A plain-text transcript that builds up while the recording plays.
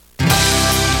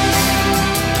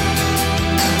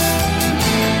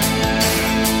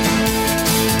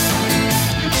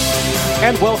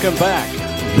And welcome back.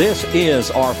 This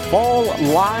is our fall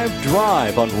live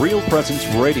drive on Real Presence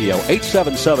Radio,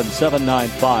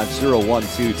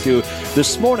 877-795-0122.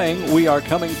 This morning, we are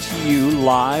coming to you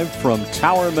live from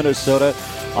Tower, Minnesota,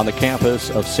 on the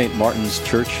campus of St. Martin's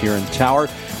Church here in Tower,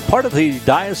 part of the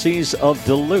Diocese of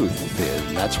Duluth.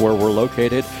 And that's where we're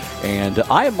located. And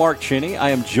I am Mark Cheney.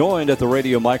 I am joined at the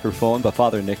radio microphone by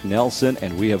Father Nick Nelson,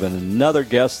 and we have another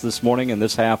guest this morning in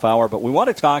this half hour. But we want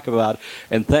to talk about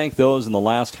and thank those in the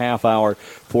last half hour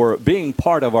for being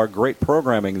part of our great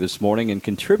programming this morning and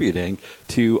contributing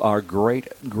to our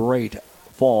great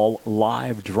fall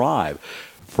live drive.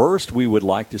 First, we would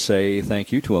like to say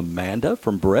thank you to Amanda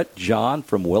from Brett, John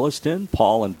from Williston,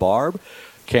 Paul and Barb,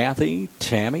 Kathy,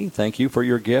 Tammy, thank you for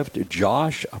your gift.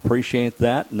 Josh, appreciate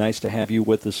that. Nice to have you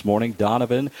with this morning.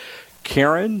 Donovan,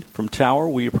 Karen from Tower,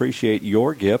 we appreciate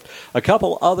your gift. A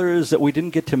couple others that we didn't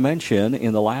get to mention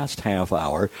in the last half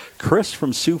hour. Chris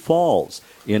from Sioux Falls,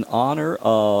 in honor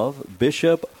of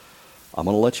Bishop, I'm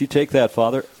going to let you take that,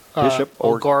 Father. Bishop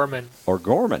O'Gorman.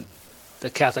 O'Gorman. The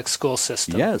Catholic school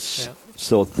system. Yes. Yeah.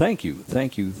 So thank you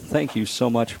so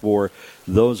much for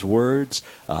those words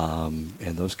and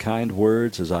those kind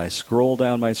words as I scroll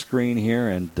down my screen here,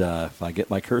 and if I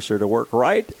get my cursor to work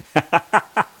right.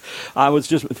 I was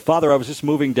just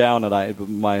moving down, and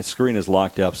my screen is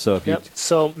locked up. So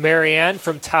So Marianne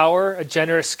from Tower, a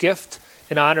generous gift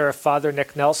in honor of Father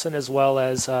Nick Nelson, as well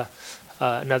as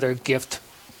another gift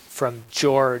from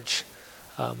George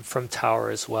from Tower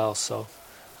as well. So.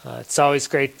 It's always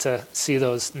great to see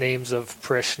those names of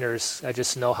parishioners. I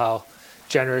just know how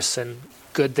generous and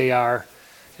good they are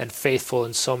and faithful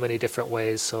in so many different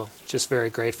ways. So just very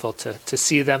grateful to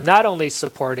see them not only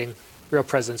supporting Real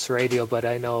Presence Radio, but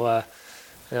I know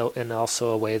in also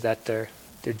a way that they're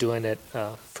doing it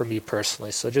for me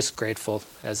personally. So just grateful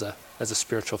as a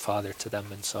spiritual father to them.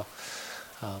 And so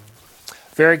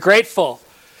very grateful.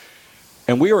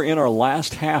 And we are in our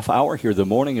last half hour here. The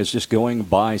morning is just going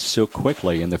by so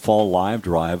quickly in the fall live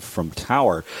drive from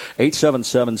Tower,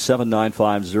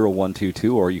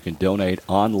 877-795-0122, or you can donate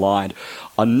online.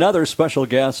 Another special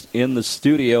guest in the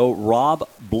studio, Rob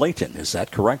Blayton. Is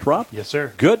that correct, Rob? Yes,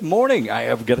 sir. Good morning. I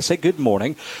have got to say good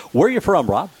morning. Where are you from,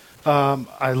 Rob?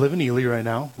 I live in Ely right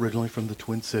now, originally from the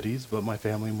Twin Cities, but my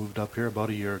family moved up here about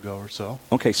a year ago or so.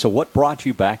 Okay, so what brought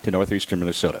you back to northeastern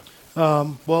Minnesota?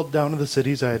 Well, down in the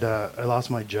cities, I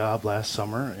lost my job last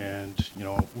summer, and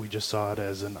we just saw it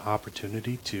as an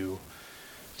opportunity to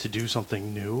do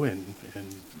something new and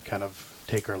kind of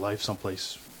take our life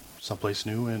someplace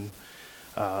new, and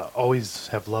always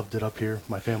have loved it up here.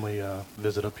 My family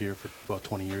visit up here for about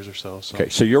 20 years or so. Okay,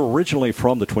 so you're originally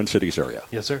from the Twin Cities area?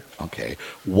 Yes, sir. Okay.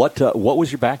 What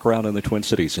was your background in the Twin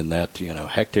Cities in that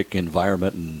hectic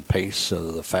environment and pace,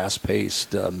 the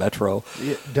fast-paced metro?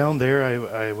 Yeah, down there,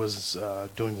 I was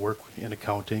doing work in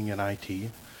accounting and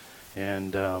IT,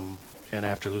 and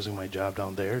after losing my job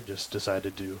down there, just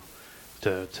decided to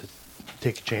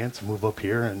take a chance and move up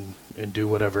here and do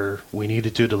whatever we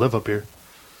needed to live up here.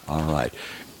 All right.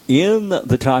 In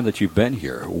the time that you've been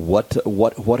here,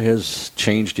 what has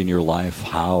changed in your life?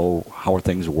 How are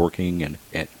things working? And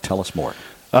tell us more.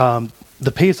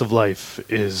 The pace of life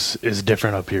is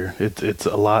different up here. It's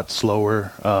a lot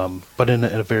slower, but in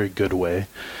a very good way.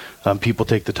 People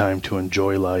take the time to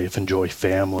enjoy life, enjoy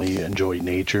family, enjoy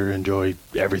nature, enjoy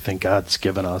everything God's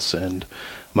given us. And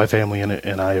my family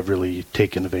and I have really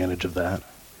taken advantage of that.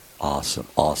 Awesome.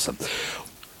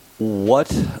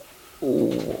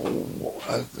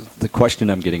 The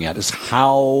question I'm getting at is,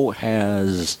 how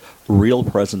has Real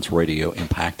Presence Radio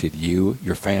impacted you,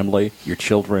 your family, your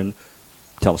children?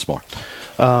 Tell us more.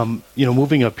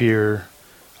 Moving up here,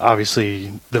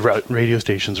 obviously the radio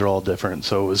stations are all different,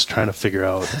 so it was trying to figure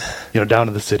out, down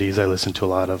in the cities I listen to a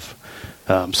lot of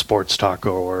sports talk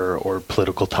or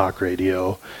political talk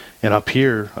radio. And up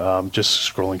here,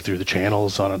 just scrolling through the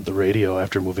channels on the radio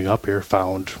after moving up here,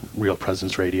 found Real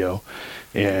Presence Radio.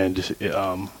 And,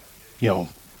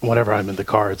 whenever I'm in the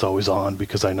car, it's always on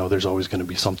because I know there's always going to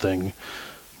be something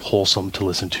wholesome to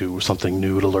listen to or something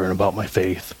new to learn about my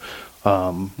faith.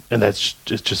 And it's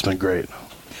just been great.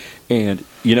 And,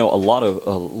 a lot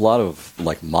of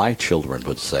like my children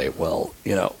would say, well,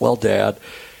 Dad,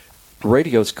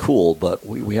 radio's cool, but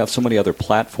we have so many other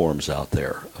platforms out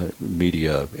there,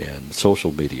 media and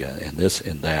social media and this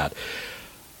and that.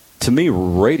 To me,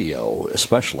 radio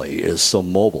especially is so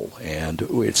mobile, and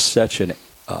it's such an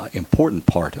important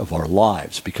part of our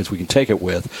lives because we can take it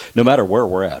with no matter where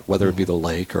we're at, whether it be the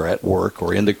lake or at work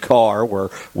or in the car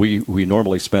where we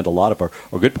normally spend a lot of a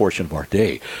good portion of our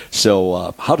day.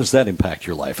 So how does that impact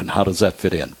your life, and how does that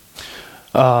fit in?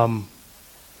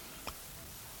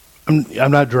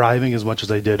 I'm not driving as much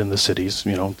as I did in the cities.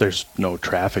 There's no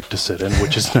traffic to sit in,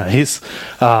 which is nice.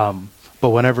 But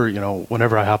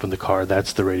whenever I hop in the car,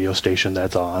 that's the radio station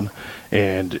that's on.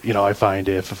 And, I find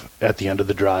if at the end of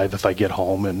the drive, if I get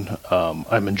home and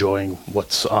I'm enjoying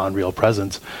what's on Real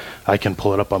Presence, I can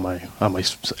pull it up on my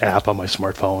app on my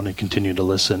smartphone and continue to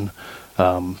listen.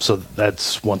 So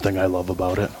that's one thing I love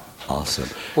about it. Awesome.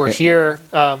 We're here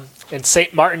in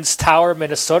St. Martin's Tower,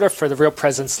 Minnesota for the Real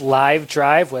Presence live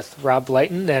drive with Rob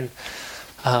Lighton and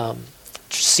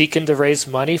seeking to raise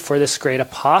money for this great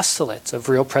apostolate of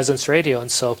Real Presence Radio.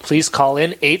 And so please call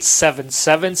in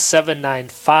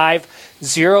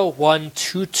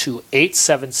 877-795-0122,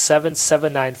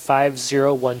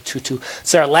 877-795-0122.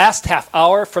 It's our last half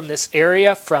hour from this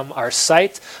area, from our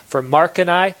site, for Mark and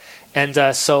I. And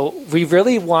so we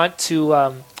really want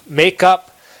to make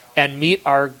up and meet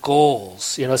our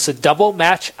goals. It's a double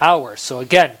match hour. So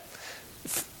again,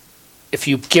 if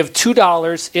you give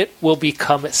 $2, it will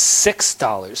become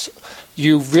 $6.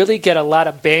 You really get a lot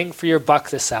of bang for your buck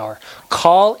this hour.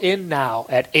 Call in now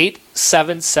at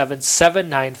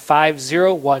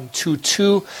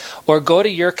 877-795-0122 or go to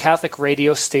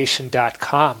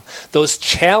yourcatholicradiostation.com. Those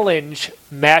challenge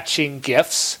matching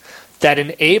gifts that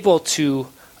enable to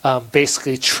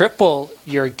basically triple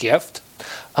your gift.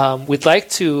 We'd like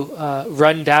to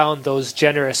run down those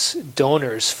generous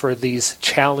donors for these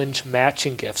challenge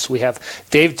matching gifts. We have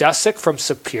Dave Dusick from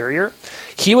Superior.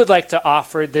 He would like to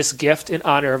offer this gift in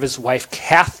honor of his wife,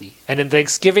 Kathy, and in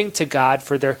thanksgiving to God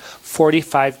for their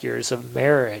 45 years of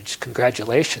marriage.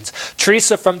 Congratulations.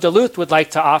 Teresa from Duluth would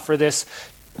like to offer this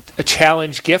a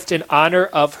challenge gift in honor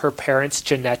of her parents,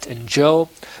 Jeanette and Joe.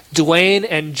 Dwayne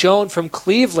and Joan from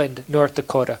Cleveland, North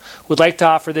Dakota, would like to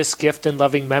offer this gift in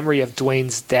loving memory of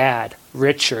Dwayne's dad,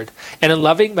 Richard, and in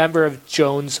loving memory of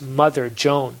Joan's mother,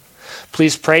 Joan.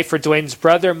 Please pray for Dwayne's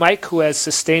brother, Mike, who has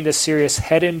sustained a serious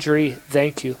head injury.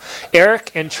 Thank you.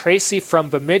 Eric and Tracy from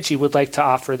Bemidji would like to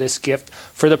offer this gift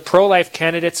for the pro-life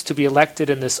candidates to be elected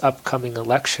in this upcoming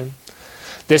election.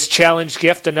 This challenge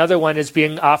gift, another one, is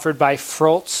being offered by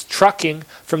Froltz Trucking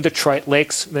from Detroit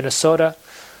Lakes, Minnesota.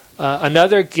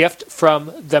 Another gift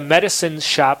from the Medicine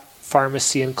Shop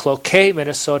Pharmacy in Cloquet,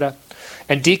 Minnesota.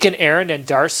 And Deacon Aaron and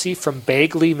Darcy from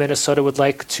Bagley, Minnesota would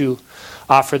like to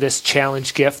offer this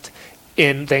challenge gift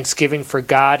in thanksgiving for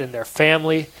God and their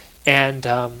family, and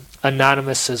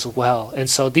anonymous as well. And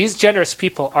so these generous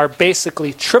people are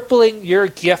basically tripling your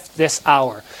gift this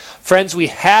hour. Friends, we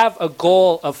have a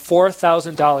goal of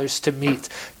 $4,000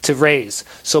 to raise.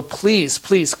 So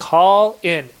please call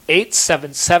in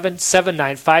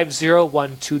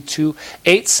 877-795-0122,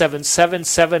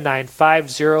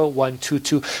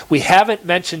 877-795-0122. We haven't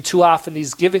mentioned too often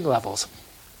these giving levels,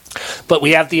 but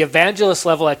we have the evangelist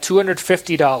level at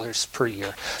 $250 per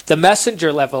year. The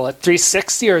messenger level at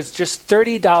 $360, or it's just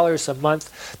 $30 a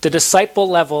month. The disciple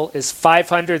level is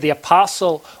 $500. The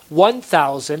apostle,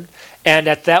 $1,000. And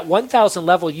at that $1,000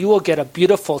 level, you will get a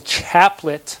beautiful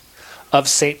chaplet of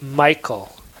St.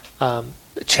 Michael.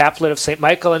 Chaplet of St.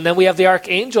 Michael. And then we have the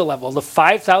archangel level, the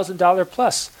 $5,000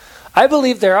 plus. I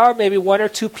believe there are maybe one or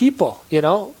two people,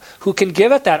 who can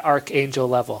give at that archangel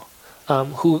level.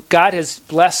 Who God has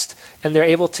blessed, and they're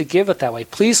able to give it that way.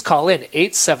 Please call in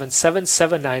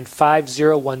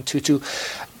 877-795-0122.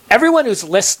 Everyone who's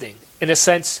listening, in a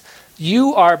sense,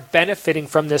 you are benefiting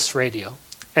from this radio.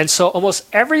 And so almost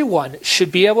everyone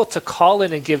should be able to call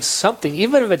in and give something,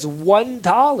 even if it's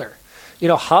 $1.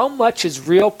 How much is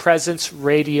Real Presence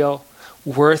Radio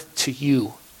worth to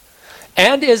you?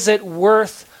 And is it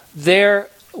worth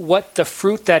what the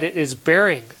fruit that it is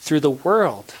bearing through the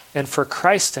world and for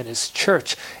Christ and his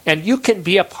church? And you can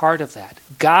be a part of that.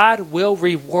 God will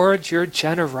reward your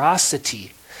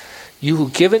generosity. You who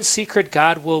give in secret,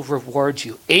 God will reward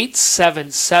you.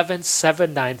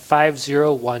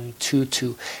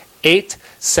 877-795-0122.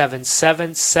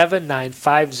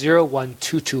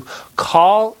 877-795-0122.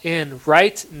 Call in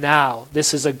right now.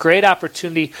 This is a great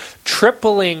opportunity,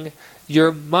 tripling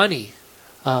your money.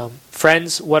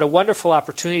 Friends, what a wonderful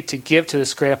opportunity to give to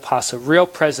this great apostle. Real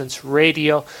Presence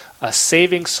Radio,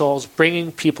 saving souls,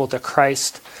 bringing people to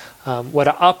Christ. What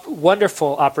a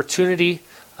wonderful opportunity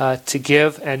to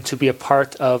give and to be a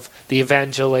part of the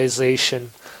evangelization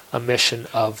a mission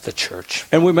of the church.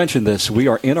 And we mentioned this. We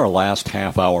are in our last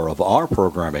half hour of our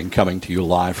programming, coming to you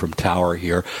live from Tower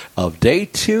here of day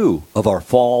 2 of our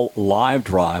fall live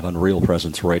drive on Real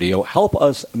Presence Radio. Help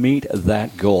us meet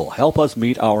that goal. Help us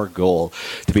meet our goal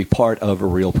to be part of a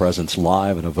Real Presence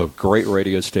Live and of a great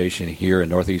radio station here in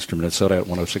northeastern Minnesota at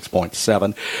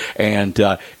 106.7.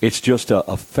 And it's just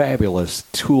a fabulous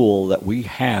tool that we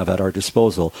have at our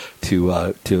disposal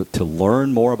to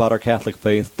learn more about our Catholic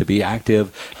faith, to be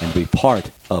active, and be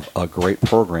part of a great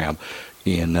program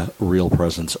in Real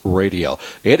Presence Radio.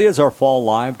 It is our fall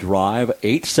live drive,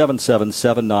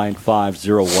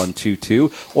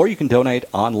 877-795-0122, or you can donate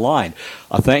online.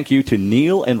 A thank you to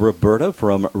Neil and Roberta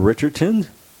from Richardson,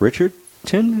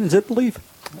 is it, believe?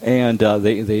 And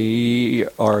they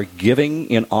are giving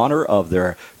in honor of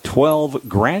their 12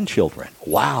 grandchildren.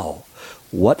 Wow.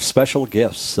 What special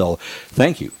gifts. So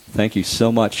thank you. Thank you so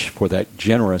much for that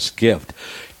generous gift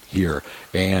here.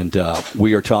 And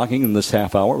we are talking in this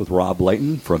half hour with Rob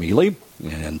Layton from Ely.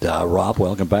 And Rob,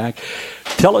 welcome back.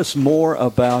 Tell us more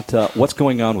about what's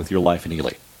going on with your life in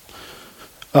Ely.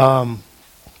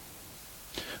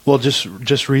 Well,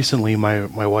 just recently,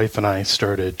 my wife and I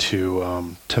started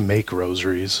to make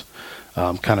rosaries,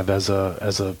 kind of as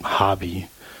a hobby.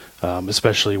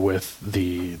 Especially with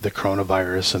the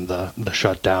coronavirus and the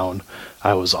shutdown.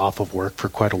 I was off of work for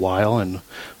quite a while and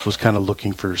was kind of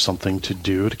looking for something to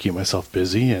do to keep myself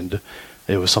busy, and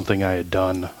it was something I had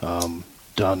done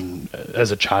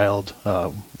as a child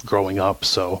growing up,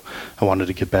 so I wanted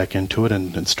to get back into it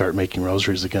and start making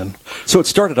rosaries again. So it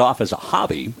started off as a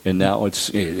hobby, and now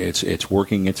it's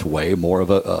working its way more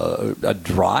of a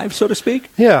drive, so to speak?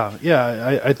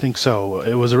 Yeah, I think so.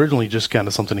 It was originally just kind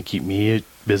of something to keep me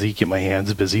busy, keep my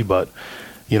hands busy, but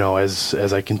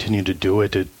as I continue to do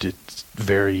it, it's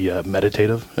very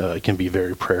meditative. It can be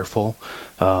very prayerful,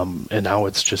 and now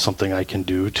it's just something I can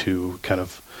do to kind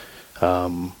of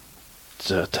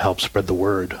to help spread the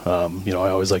word. I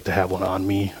always like to have one on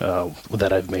me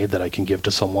that I've made that I can give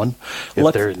to someone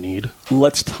if they're in need.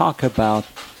 Let's talk about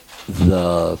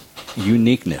the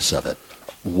uniqueness of it.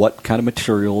 What kind of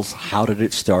materials? How did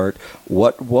it start?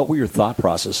 What were your thought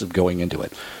process of going into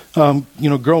it?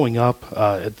 Growing up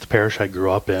at the parish I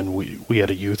grew up in, we had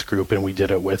a youth group, and we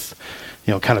did it with,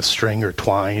 kind of string or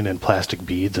twine and plastic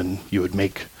beads, and you would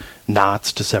make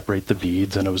knots to separate the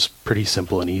beads, and it was pretty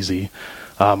simple and easy.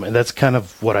 And that's kind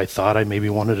of what I thought I maybe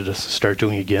wanted to start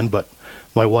doing again, but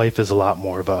my wife is a lot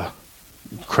more of a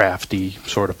crafty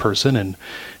sort of person and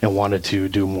wanted to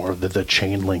do more of the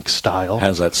chain link style.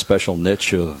 Has that special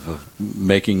niche of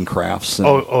making crafts and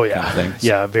oh yeah. kind of things.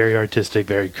 Yeah, very artistic,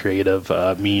 very creative.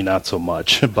 Me, not so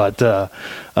much. But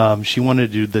she wanted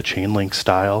to do the chain link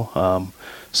style.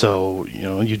 So,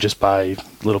 you just buy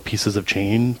little pieces of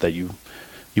chain that you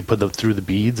put them through the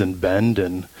beads and bend,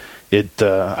 and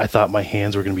I thought my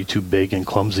hands were going to be too big and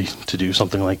clumsy to do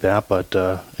something like that, but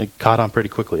it caught on pretty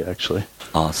quickly, actually.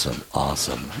 Awesome.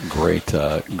 Great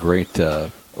way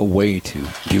to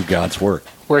do God's work.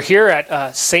 We're here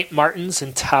at St. Martin's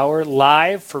in Tower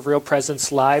live for Real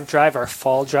Presence Live Drive, our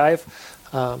fall drive,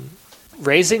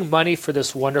 raising money for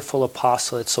this wonderful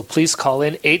apostolate. So please call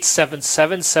in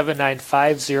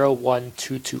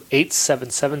 877-795-0122,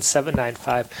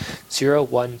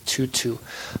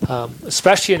 877-795-0122.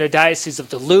 Especially in the Diocese of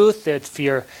Duluth, if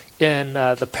you're in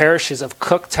the parishes of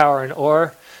Cook, Tower, and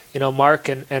Orr, Mark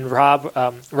and Rob,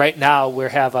 right now we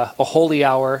have a holy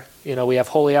hour. We have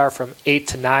holy hour from 8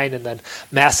 to 9 and then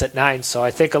Mass at 9. So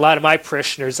I think a lot of my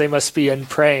parishioners, they must be in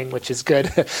praying, which is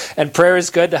good. And prayer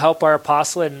is good to help our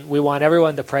apostle, and we want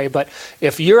everyone to pray. But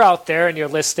if you're out there and you're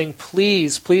listening,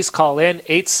 please call in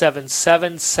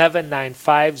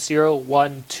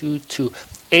 877-795-0122.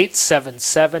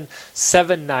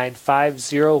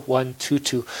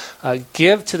 877-795-0122.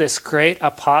 Give to this great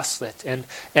apostolate and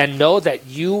know that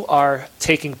you are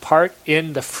taking part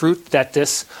in the fruit that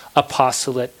this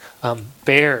apostolate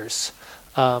bears.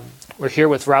 We're here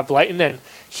with Rob Layton, and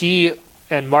he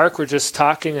and Mark were just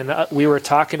talking, and we were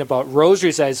talking about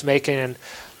rosaries I was making, and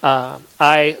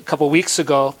I, a couple weeks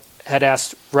ago, had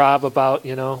asked Rob about,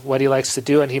 what he likes to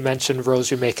do, and he mentioned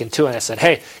rosary making too, and I said,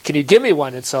 hey, can you give me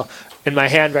one? And so in my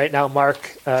hand right now,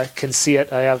 Mark can see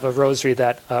it. I have a rosary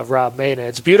that Rob made, and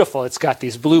it's beautiful. It's got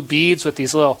these blue beads with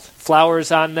these little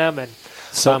flowers on them, and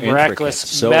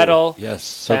miraculous metal. Yes,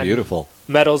 so beautiful.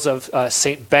 Medals of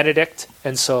St. Benedict,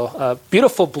 and so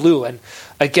beautiful blue. And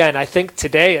again, I think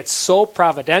today it's so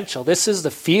providential. This is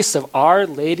the feast of Our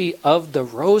Lady of the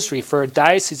Rosary for a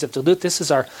Diocese of Duluth. This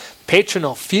is our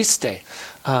patronal feast day.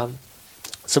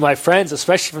 So my friends,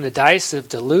 especially from the Diocese of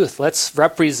Duluth, let's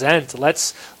represent,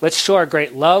 let's show our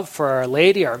great love for Our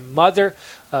Lady, our Mother,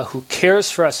 who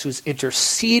cares for us, who's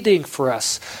interceding for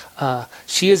us.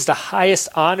 She is the highest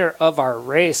honor of our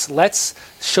race. Let's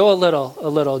show a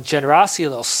little generosity, a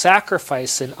little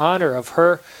sacrifice in honor of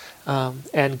her,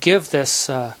 and give this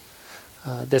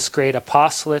great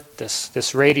apostolate,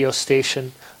 this radio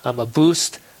station, a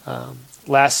boost.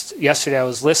 Yesterday I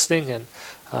was listening, and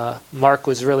Mark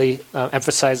was really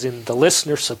emphasizing the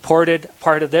listener-supported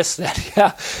part of this,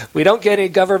 that, we don't get any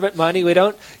government money, we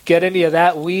don't get any of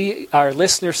that. We are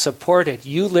listener-supported.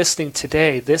 You listening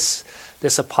today, this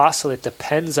apostolate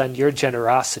depends on your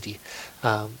generosity.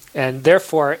 And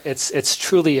therefore, it's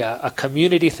truly a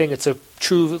community thing. It's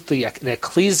truly an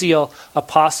ecclesial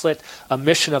apostolate, a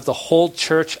mission of the whole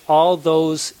church, all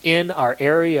those in our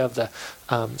area of the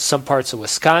some parts of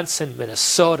Wisconsin,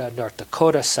 Minnesota, North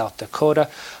Dakota, South Dakota,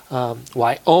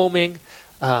 Wyoming.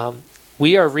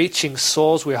 We are reaching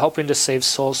souls. We're hoping to save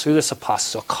souls through this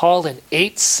apostle. So call in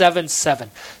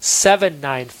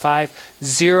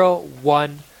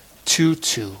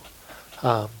 877-795-0122.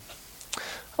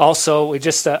 Also, we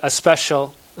just a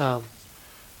special a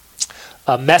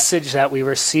message that we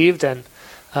received, and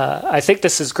I think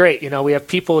this is great. We have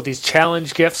people with these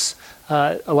challenge gifts.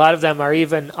 A lot of them are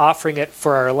even offering it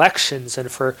for our elections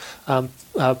and for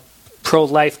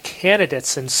pro-life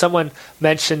candidates. And someone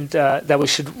mentioned that we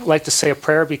should like to say a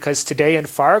prayer because today in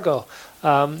Fargo,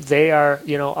 they are,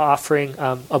 offering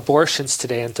abortions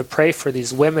today, and to pray for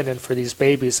these women and for these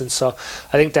babies. And so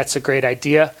I think that's a great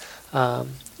idea.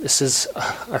 This is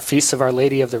our Feast of Our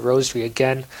Lady of the Rosary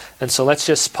again. And so let's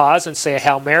just pause and say a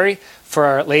Hail Mary for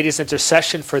Our Lady's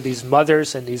intercession for these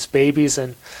mothers and these babies,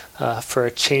 and for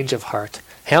a change of heart.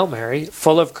 Hail Mary,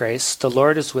 full of grace, the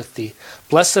Lord is with thee.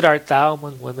 Blessed art thou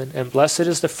among women, and blessed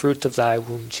is the fruit of thy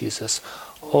womb, Jesus.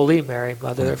 Holy Mary,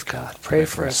 Mother of God, pray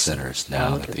for us sinners,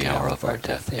 now and at the hour of our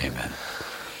death. Amen.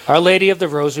 Our Lady of the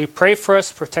Rosary, pray for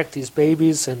us, protect these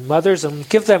babies and mothers, and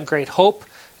give them great hope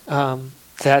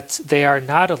that they are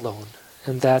not alone,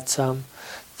 and that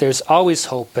there's always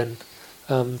hope, and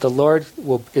the Lord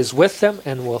is with them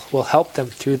and will help them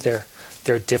through their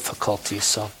difficulties.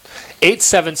 So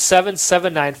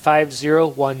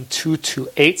 877-795-0122,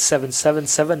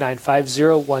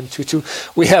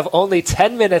 877-795-0122. We have only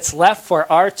 10 minutes left for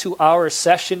our 2-hour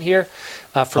session here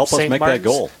from St. Martin's. Help us make that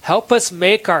goal. Help us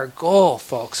make our goal,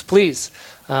 folks. Please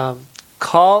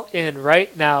call in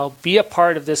right now. Be a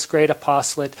part of this great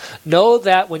apostolate. Know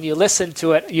that when you listen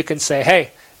to it, you can say,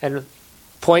 hey, and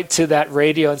point to that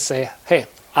radio and say, hey,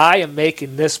 I am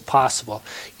making this possible.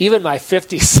 Even my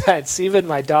 50 cents, even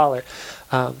my $1,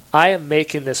 I am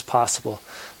making this possible.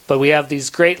 But we have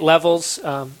these great levels.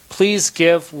 Please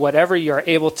give whatever you are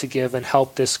able to give and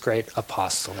help this great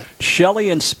apostolate. Shelley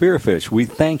in Spearfish, we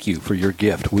thank you for your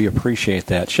gift. We appreciate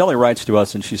that. Shelley writes to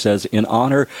us and she says, in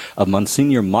honor of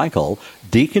Monsignor Michael,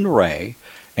 Deacon Ray,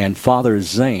 and Father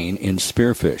Zane in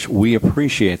Spearfish. We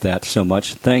appreciate that so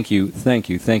much. Thank you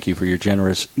for your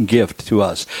generous gift to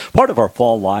us. Part of our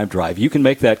fall live drive. You can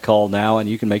make that call now, and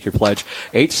you can make your pledge.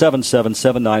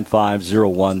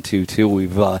 877-795-0122.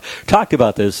 We've talked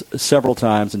about this several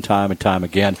times and time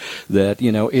again, that,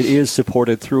 it is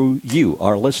supported through you,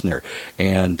 our listener.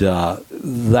 And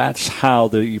that's how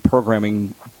the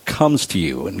programming comes to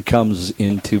you and comes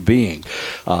into being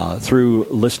through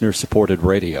listener-supported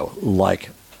radio, like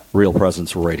Real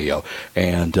Presence Radio.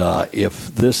 And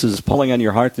if this is pulling on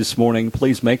your heart this morning,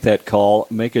 please make that call,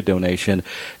 make a donation,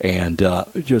 and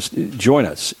just join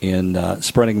us in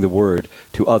spreading the word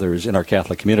to others in our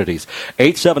Catholic communities.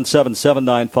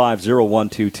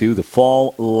 877-795-0122, the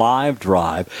Fall Live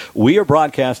Drive. We are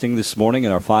broadcasting this morning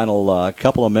in our final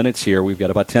couple of minutes here. We've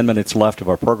got about 10 minutes left of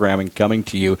our programming coming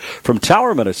to you from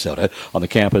Tower, Minnesota, on the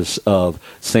campus of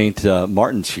St.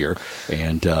 Martin's here.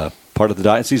 And part of the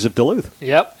Diocese of Duluth.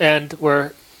 Yep, and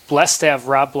we're blessed to have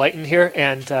Rob Blyton here,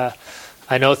 and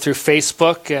I know through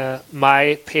Facebook,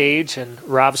 my page and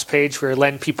Rob's page, we're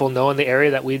letting people know in the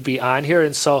area that we'd be on here,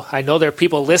 and so I know there are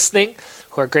people listening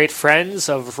who are great friends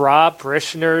of Rob,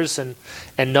 parishioners, and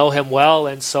know him well,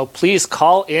 and so please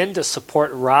call in to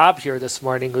support Rob here this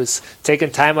morning, who's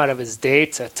taken time out of his day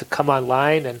to come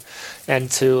online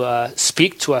and to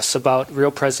speak to us about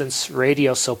Real Presence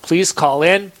Radio. So please call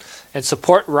in and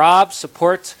support Rob,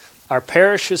 support our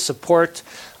parishes, support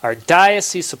our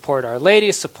diocese, support Our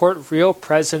Lady, support Real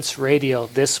Presence Radio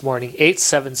this morning.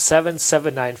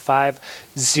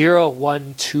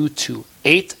 877-795-0122,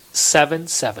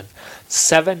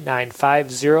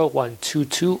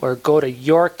 877-795-0122, or go to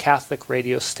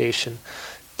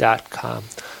yourcatholicradiostation.com.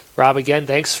 Rob, again,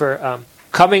 thanks for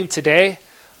coming today.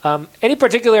 Any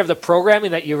particular of the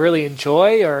programming that you really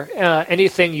enjoy, or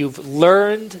anything you've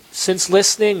learned since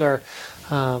listening, or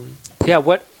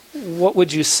what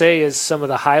would you say is some of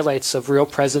the highlights of Real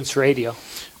Presence Radio?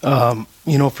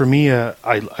 For me,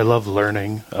 I love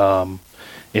learning.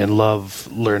 And love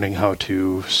learning how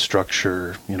to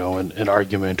structure, an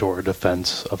argument or a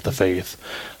defense of the faith.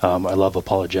 I love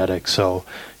apologetics. So,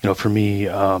 for me,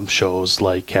 shows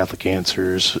like Catholic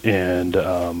Answers and,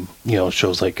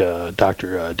 shows like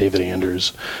Dr. David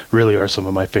Anders really are some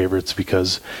of my favorites,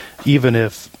 because even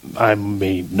if I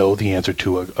may know the answer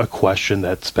to a question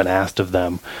that's been asked of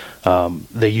them,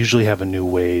 they usually have a new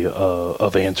way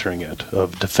of answering it,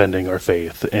 of defending our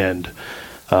faith. And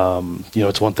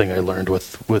it's one thing I learned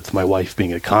with my wife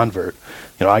being a convert.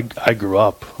 I grew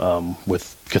up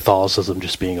with Catholicism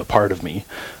just being a part of me.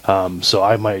 So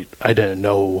I didn't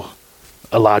know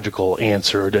a logical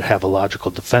answer or to have a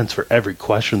logical defense for every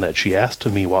question that she asked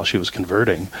of me while she was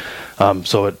converting.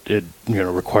 So it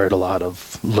required a lot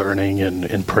of learning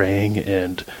and praying,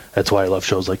 and that's why I love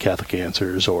shows like Catholic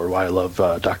Answers, or why I love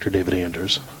Dr. David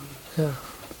Anders. Yeah.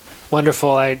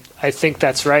 Wonderful. I think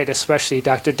that's right, especially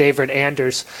Dr. David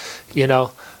Anders.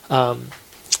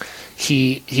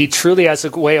 He truly has a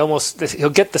way, he'll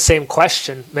get the same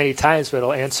question many times, but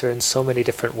he'll answer in so many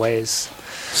different ways.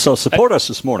 So support us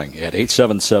this morning at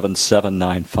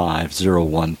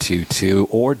 877-795-0122,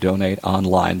 or donate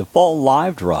online. The Fall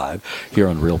Live Drive here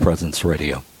on Real Presence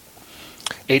Radio.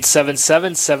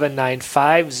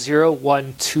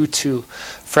 877-795-0122.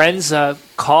 Friends,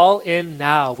 call in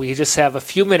now. We just have a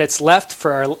few minutes left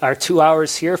for our 2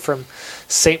 hours here from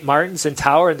St. Martin's in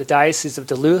Tower in the Diocese of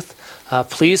Duluth.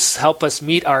 Please help us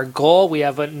meet our goal. We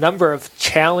have a number of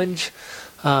challenge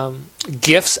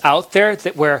gifts out there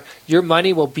where your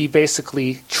money will be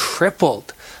basically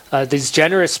tripled. These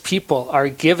generous people are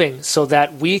giving so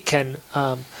that we can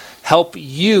help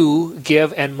you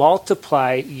give and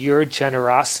multiply your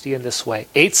generosity in this way.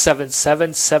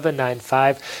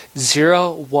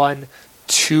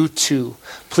 877-795-0122.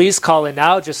 Please call in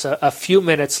now. Just a few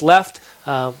minutes left.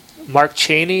 Mark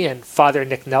Cheney and Father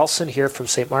Nick Nelson here from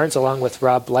St. Martin's, along with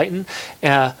Rob Blyton.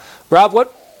 Rob,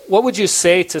 what would you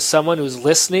say to someone who's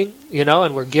listening,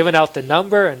 and we're giving out the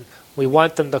number and we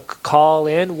want them to call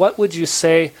in? What would you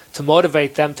say to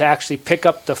motivate them to actually pick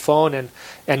up the phone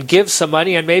and give some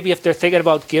money, and maybe if they're thinking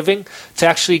about giving, to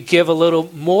actually give a little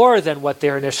more than what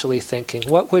they're initially thinking?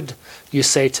 What would you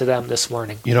say to them this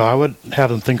morning? I would have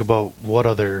them think about what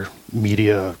other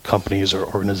media companies or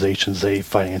organizations they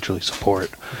financially support.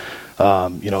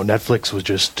 Netflix was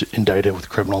just indicted with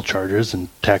criminal charges in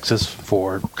Texas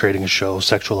for creating a show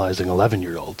sexualizing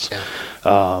 11-year-olds. Yeah.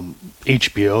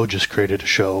 HBO just created a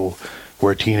show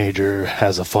where a teenager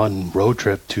has a fun road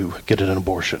trip to get an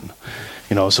abortion.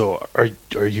 So are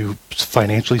you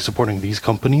financially supporting these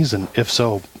companies? And if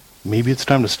so, maybe it's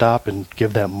time to stop and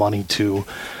give that money to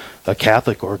a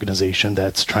Catholic organization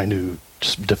that's trying to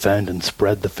just defend and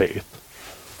spread the faith.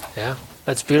 Yeah.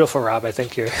 That's beautiful, Rob. I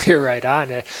think you're right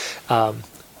on.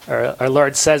 Our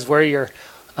Lord says, where your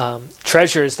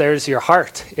treasure is, there's your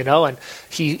heart, and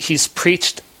he's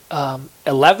preached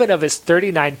 11 of his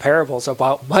 39 parables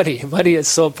about money. Money is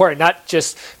so important, not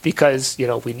just because,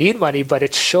 we need money, but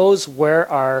it shows where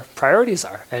our priorities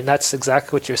are. And that's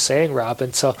exactly what you're saying, Rob.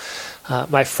 And so,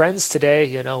 my friends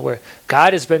today, where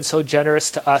God has been so generous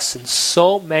to us in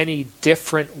so many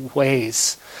different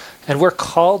ways. And we're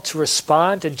called to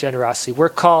respond in generosity. We're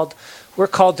called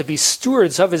to be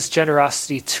stewards of his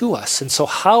generosity to us. And so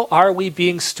how are we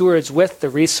being stewards with the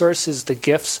resources, the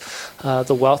gifts,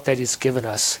 the wealth that he's given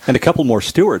us? And a couple more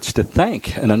stewards to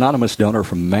thank. An anonymous donor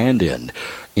from Mandan.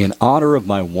 In honor of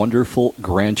my wonderful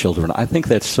grandchildren. I think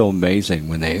that's so amazing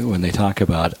when they talk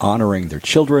about honoring their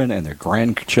children and their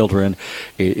grandchildren.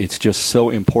 It's just so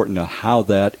important how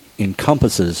that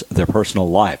encompasses their personal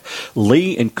life.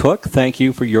 Lee and Cook, thank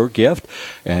you for your gift.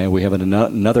 And we have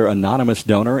another anonymous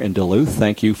donor in Duluth.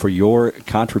 Thank you for your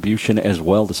contribution as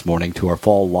well this morning to our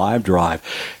Fall Live Drive.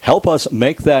 Help us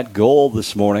make that goal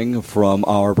this morning from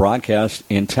our broadcast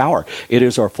in Tower. It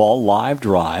is our Fall Live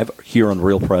Drive here on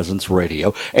Real Presence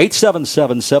Radio.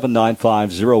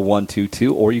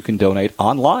 877-795-0122, or you can donate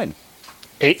online.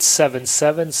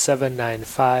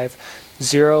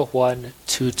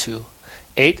 877-795-0122.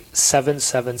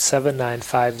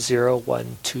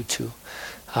 877-795-0122.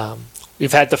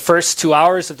 We've had the first 2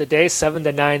 hours of the day, 7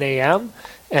 to 9 a.m.,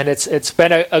 and it's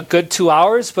been a good 2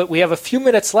 hours, but we have a few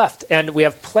minutes left, and we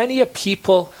have plenty of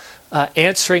people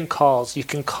answering calls. You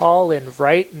can call in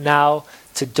right now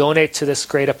to donate to this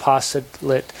great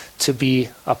apostolate, to be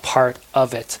a part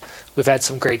of it. We've had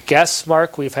some great guests,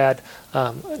 Mark. We've had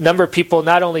a number of people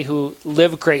not only who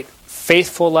live great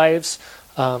faithful lives,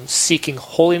 seeking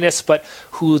holiness, but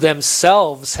who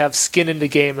themselves have skin in the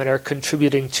game and are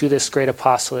contributing to this great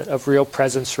apostolate of Real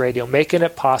Presence Radio, making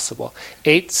it possible.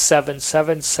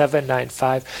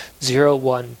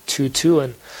 877-795-0122.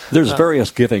 And there's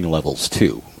various giving levels,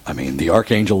 too. I mean, the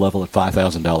Archangel level at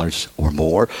 $5,000 or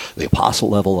more, the Apostle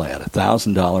level at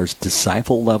 $1,000,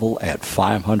 Disciple level at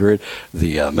 $500,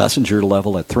 the Messenger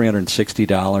level at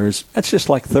 $360. That's just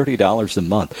like $30 a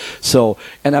month. So,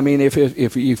 and I mean, if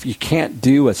you can't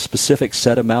do a specific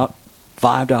set amount,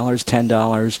 $5,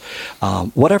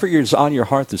 $10, whatever is on your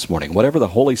heart this morning, whatever the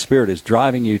Holy Spirit is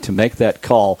driving you to make that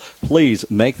call, please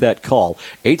make that call,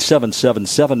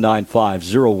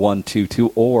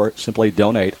 877-795-0122, or simply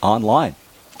donate online.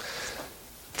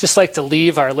 Just like to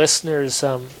leave our listeners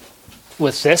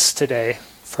with this today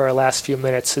for our last few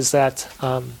minutes is that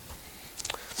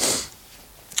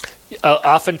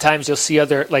oftentimes you'll see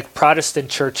other like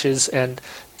Protestant churches, and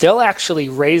they'll actually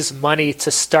raise money to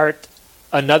start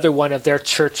another one of their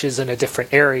churches in a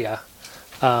different area,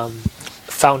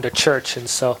 found a church. And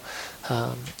so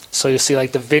you'll see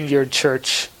like the Vineyard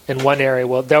Church in one area.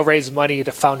 Well, they'll raise money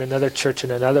to found another church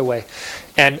in another way.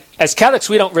 And as Catholics,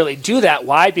 we don't really do that.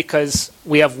 Why? Because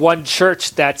we have one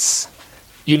church that's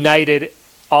united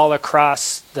all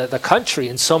across the country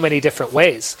in so many different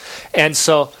ways. And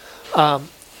so,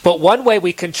 but one way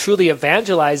we can truly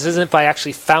evangelize isn't by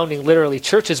actually founding literally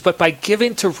churches, but by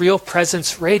giving to Real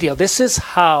Presence Radio. This is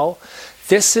how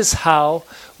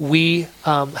we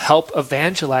help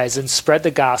evangelize and spread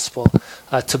the gospel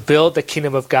to build the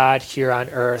kingdom of God here on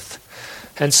earth.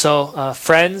 And so,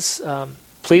 friends,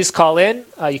 please call in.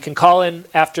 You can call in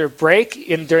after break,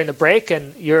 during the break,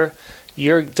 and your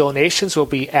donations will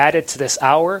be added to this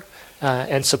hour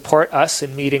and support us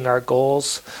in meeting our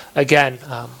goals. Again,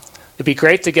 it'd be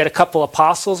great to get a couple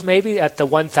apostles maybe at the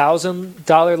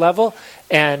 $1,000 level,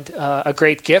 and a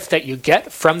great gift that you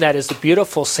get from that is the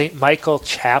beautiful St. Michael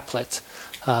chaplet.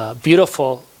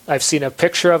 Beautiful. I've seen a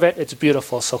picture of it. It's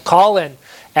beautiful. So call in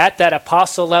at that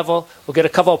apostle level. We'll get a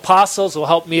couple apostles. We'll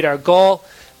help meet our goal.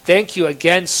 Thank you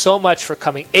again so much for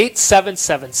coming.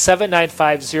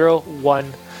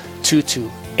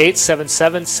 877-795-0122.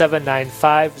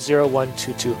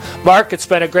 877-795-0122. Mark, it's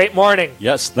been a great morning.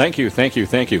 Yes, thank you. Thank you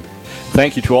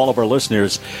to all of our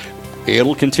listeners.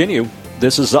 It'll continue.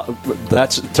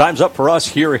 That's time's up for us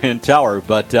here in Tower,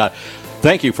 but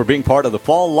thank you for being part of the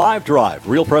Fall Live Drive,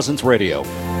 Real Presence Radio.